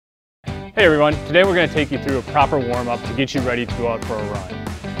Hey everyone, today we're going to take you through a proper warm-up to get you ready to go out for a run.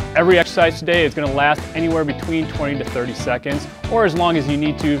 Every exercise today is going to last anywhere between 20 to 30 seconds, or as long as you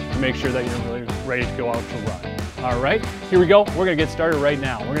need to make sure that you're really ready to go out to run. Alright, here we go. We're going to get started right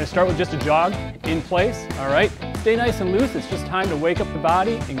now. We're going to start with just a jog in place. Alright, stay nice and loose. It's just time to wake up the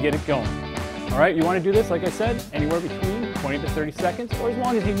body and get it going. Alright, you want to do this, like I said, anywhere between 20 to 30 seconds, or as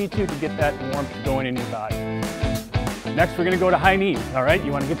long as you need to get that warmth going in your body. Next, we're going to go to high knees. All right,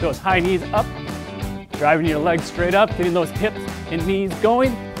 you want to get those high knees up, driving your legs straight up, getting those hips and knees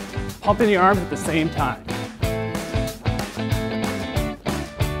going, pumping your arms at the same time.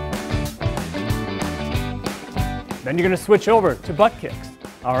 Then you're going to switch over to butt kicks.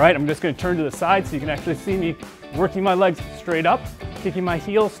 All right, I'm just going to turn to the side so you can actually see me working my legs straight up, kicking my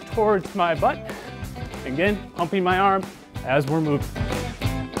heels towards my butt. Again, pumping my arm as we're moving.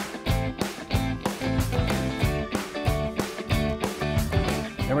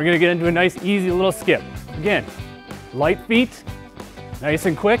 And we're going to get into a nice, easy little skip. Again, light feet, nice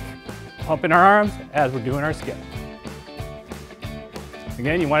and quick, pumping our arms as we're doing our skip.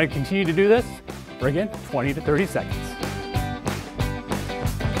 Again, you want to continue to do this for, again, 20 to 30 seconds.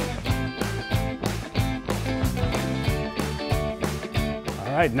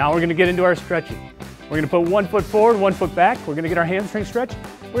 All right, now we're going to get into our stretching. We're going to put one foot forward, one foot back. We're going to get our hamstring stretch.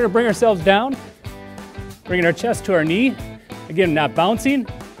 We're going to bring ourselves down, bringing our chest to our knee. Again, not bouncing,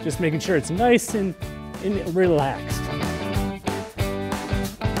 just making sure it's nice and relaxed.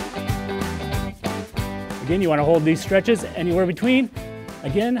 Again, you want to hold these stretches anywhere between,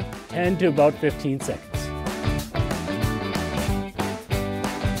 again, 10 to about 15 seconds.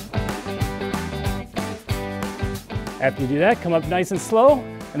 After you do that, come up nice and slow,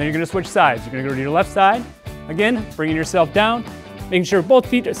 and then you're going to switch sides. You're going to go to your left side. Again, bringing yourself down, making sure both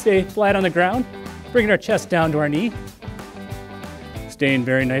feet stay flat on the ground, bringing our chest down to our knee. Staying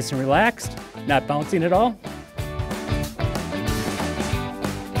very nice and relaxed, not bouncing at all.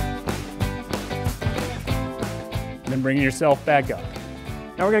 And then bringing yourself back up.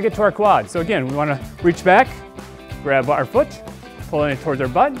 Now we're going to get to our quads. So again, we want to reach back, grab our foot, pulling it towards our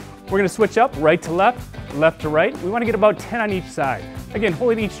butt. We're going to switch up right to left, left to right. We want to get about 10 on each side. Again,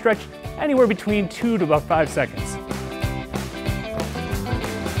 holding each stretch anywhere between 2 to about 5 seconds.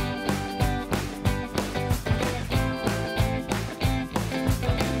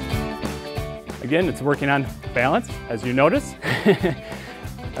 Again, it's working on balance, as you notice,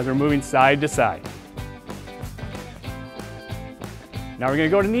 as we're moving side to side. Now we're going to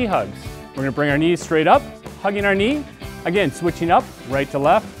go to knee hugs. We're going to bring our knees straight up, hugging our knee. Again, switching up, right to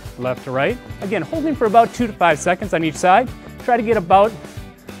left, left to right. Again, holding for about 2 to 5 seconds on each side. Try to get about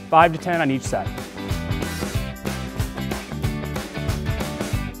 5 to 10 on each side.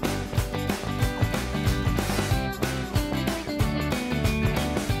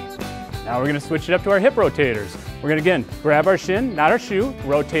 Now we're going to switch it up to our hip rotators. We're going to, again, grab our shin, not our shoe,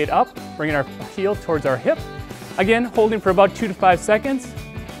 rotate up, bringing our heel towards our hip. Again, holding for about 2 to 5 seconds,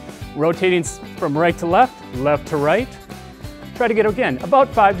 rotating from right to left, left to right. Try to get, again, about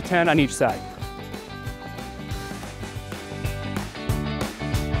 5 to 10 on each side.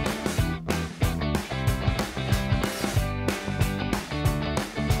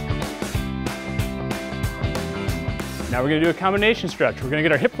 Now we're going to do a combination stretch. We're going to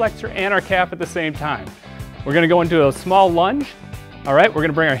get our hip flexor and our calf at the same time. We're going to go into a small lunge. All right, we're going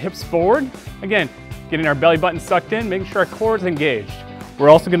to bring our hips forward. Again, getting our belly button sucked in, making sure our core is engaged. We're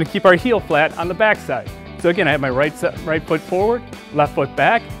also going to keep our heel flat on the back side. So again, I have my right foot forward, left foot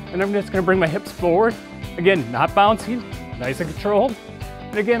back, and I'm just going to bring my hips forward. Again, not bouncing, nice and controlled.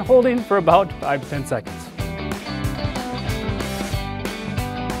 And again, holding for about 5 to 10 seconds.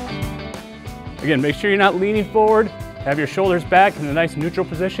 Again, make sure you're not leaning forward. Have your shoulders back in a nice neutral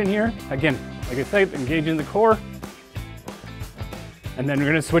position here. Again, like I said, engaging the core. And then we're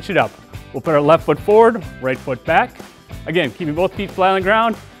going to switch it up. We'll put our left foot forward, right foot back. Again, keeping both feet flat on the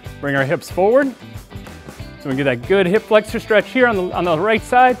ground. Bring our hips forward. So we get that good hip flexor stretch here on the right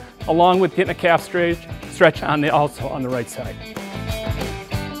side, along with getting a calf stretch also on the right side.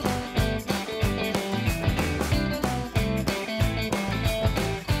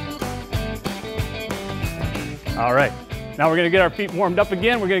 All right, now we're going to get our feet warmed up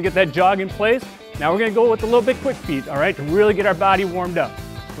again. We're going to get that jog in place. Now we're going to go with a little bit quick feet, all right, to really get our body warmed up.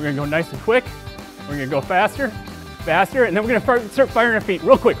 We're going to go nice and quick. We're going to go faster, faster, and then we're going to start firing our feet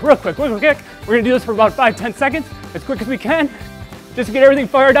real quick, real quick, real quick. We're going to do this for about 5-10 seconds, as quick as we can, just to get everything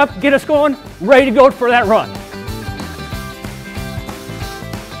fired up, get us going, ready to go for that run.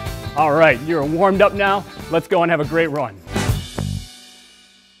 All right, you're warmed up now. Let's go and have a great run.